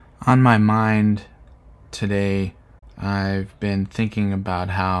On my mind today, I've been thinking about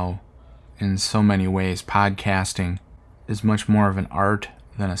how, in so many ways, podcasting is much more of an art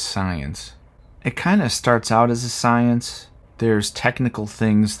than a science. It kind of starts out as a science. There's technical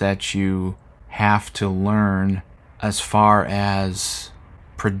things that you have to learn as far as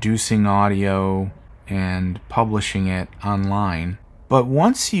producing audio and publishing it online. But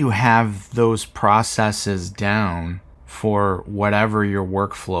once you have those processes down for whatever your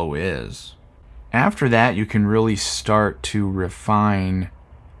workflow is, after that you can really start to refine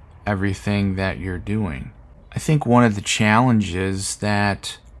everything that you're doing. I think one of the challenges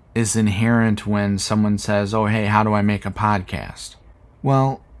that is inherent when someone says, oh, hey, how do I make a podcast?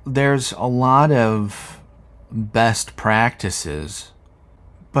 Well, there's a lot of best practices,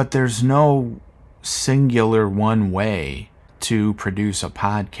 but there's no singular one way to produce a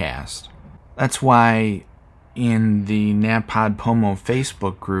podcast. That's why in the NaPodPoMo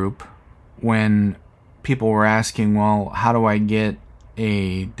Facebook group, when people were asking, well, how do I get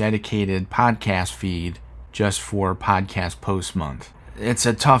a dedicated podcast feed just for Podcast Post Month? It's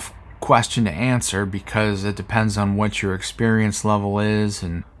a tough question to answer because it depends on what your experience level is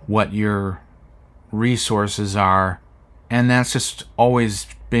and what your resources are. And that's just always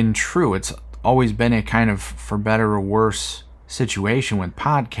been true. It's always been a kind of for better or worse situation with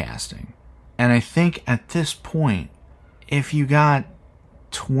podcasting. And I think at this point, if you got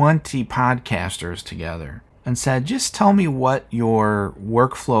 20 podcasters together and said, just tell me what your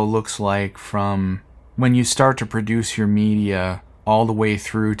workflow looks like from when you start to produce your media all the way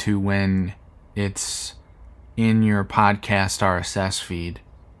through to when it's in your podcast RSS feed,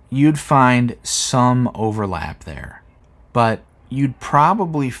 you'd find some overlap there. But you'd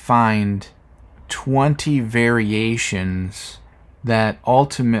probably find 20 variations that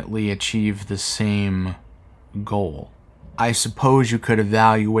ultimately achieve the same goal. I suppose you could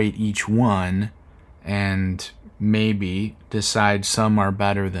evaluate each one and maybe decide some are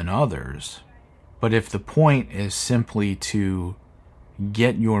better than others. But if the point is simply to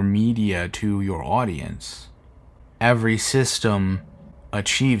get your media to your audience, every system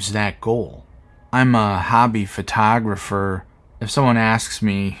achieves that goal. I'm a hobby photographer. If someone asks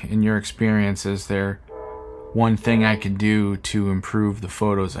me, in your experience, is there one thing I could do to improve the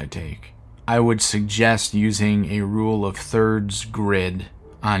photos I take? I would suggest using a rule of thirds grid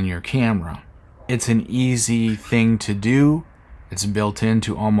on your camera. It's an easy thing to do. It's built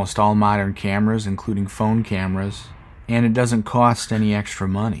into almost all modern cameras, including phone cameras, and it doesn't cost any extra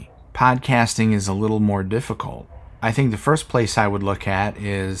money. Podcasting is a little more difficult. I think the first place I would look at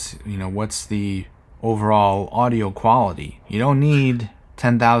is, what's the overall audio quality? You don't need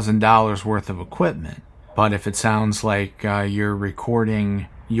 $10,000 worth of equipment. But if it sounds like you're recording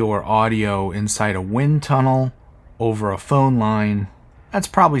your audio inside a wind tunnel over a phone line, that's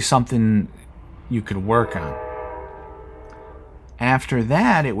probably something you could work on. After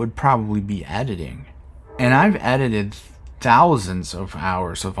that, it would probably be editing. And I've edited thousands of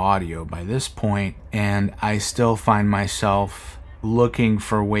hours of audio by this point, and I still find myself looking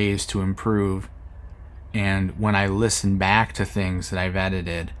for ways to improve. And when I listen back to things that I've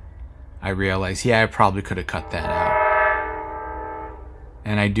edited, I realize, I probably could have cut that out.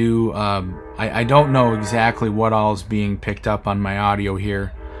 And I do, I don't know exactly what all is being picked up on my audio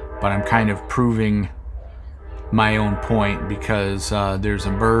here, but I'm kind of proving my own point because there's a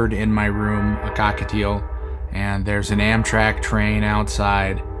bird in my room, a cockatiel, and there's an Amtrak train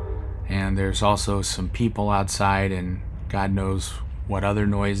outside, and there's also some people outside, and God knows what other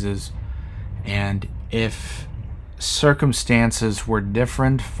noises. And if circumstances were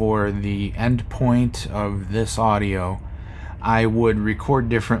different for the end point of this audio, I would record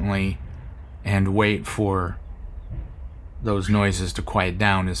differently and wait for those noises to quiet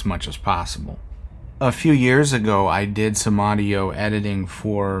down as much as possible. A few years ago, I did some audio editing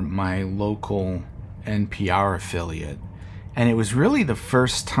for my local NPR affiliate, and it was really the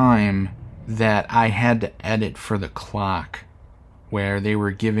first time that I had to edit for the clock, where they were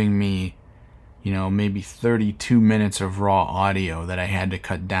giving me maybe 32 minutes of raw audio that I had to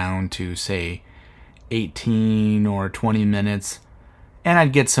cut down to, say, 18 or 20 minutes. And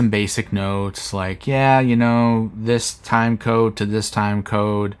I'd get some basic notes like, this time code to this time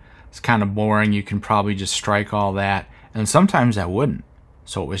code, it's kind of boring. You can probably just strike all that. And sometimes I wouldn't.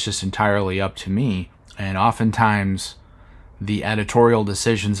 So it was just entirely up to me. And oftentimes the editorial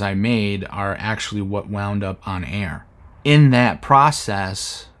decisions I made are actually what wound up on air. In that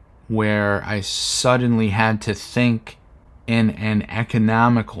process, where I suddenly had to think in an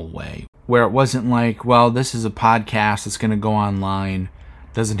economical way, where it wasn't like, well, this is a podcast that's going to go online,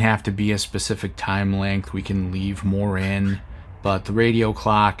 doesn't have to be a specific time length, we can leave more in, But the radio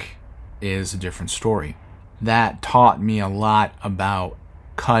clock is a different story. That taught me a lot about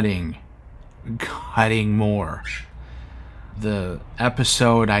cutting more. The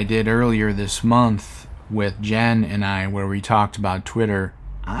episode I did earlier this month with Jen and I, where we talked about Twitter,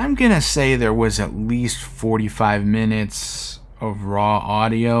 I'm going to say there was at least 45 minutes of raw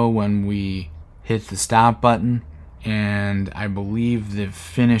audio when we hit the stop button. And I believe the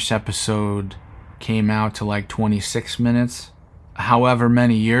finished episode came out to like 26 minutes. However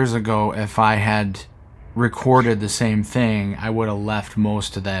many years ago, if I had recorded the same thing, I would have left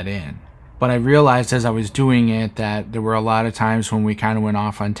most of that in. But I realized as I was doing it that there were a lot of times when we kind of went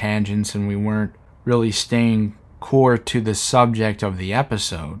off on tangents and we weren't really staying core to the subject of the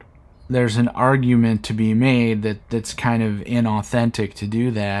episode. There's an argument to be made that's kind of inauthentic to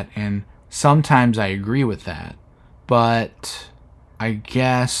do that, and sometimes I agree with that. But I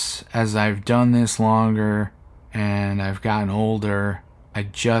guess as I've done this longer and I've gotten older, I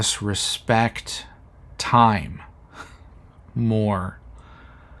just respect time more.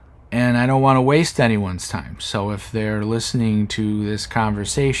 And I don't want to waste anyone's time. So if they're listening to this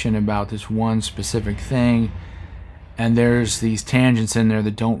conversation about this one specific thing and there's these tangents in there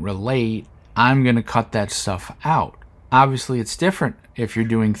that don't relate, I'm going to cut that stuff out. Obviously, it's different if you're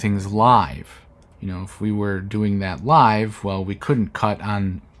doing things live. If we were doing that live, well, we couldn't cut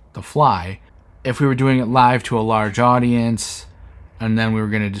on the fly. If we were doing it live to a large audience and then we were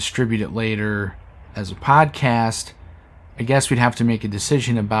going to distribute it later as a podcast, I guess we'd have to make a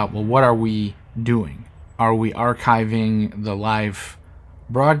decision about, well, what are we doing? Are we archiving the live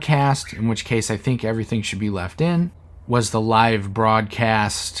broadcast, in which case I think everything should be left in? Was the live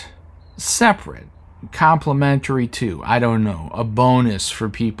broadcast separate, complimentary to, I don't know, a bonus for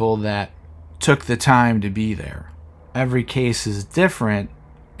people that took the time to be there? Every case is different,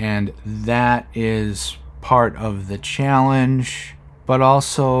 and that is part of the challenge, but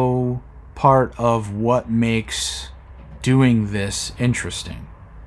also part of what makes doing this interesting.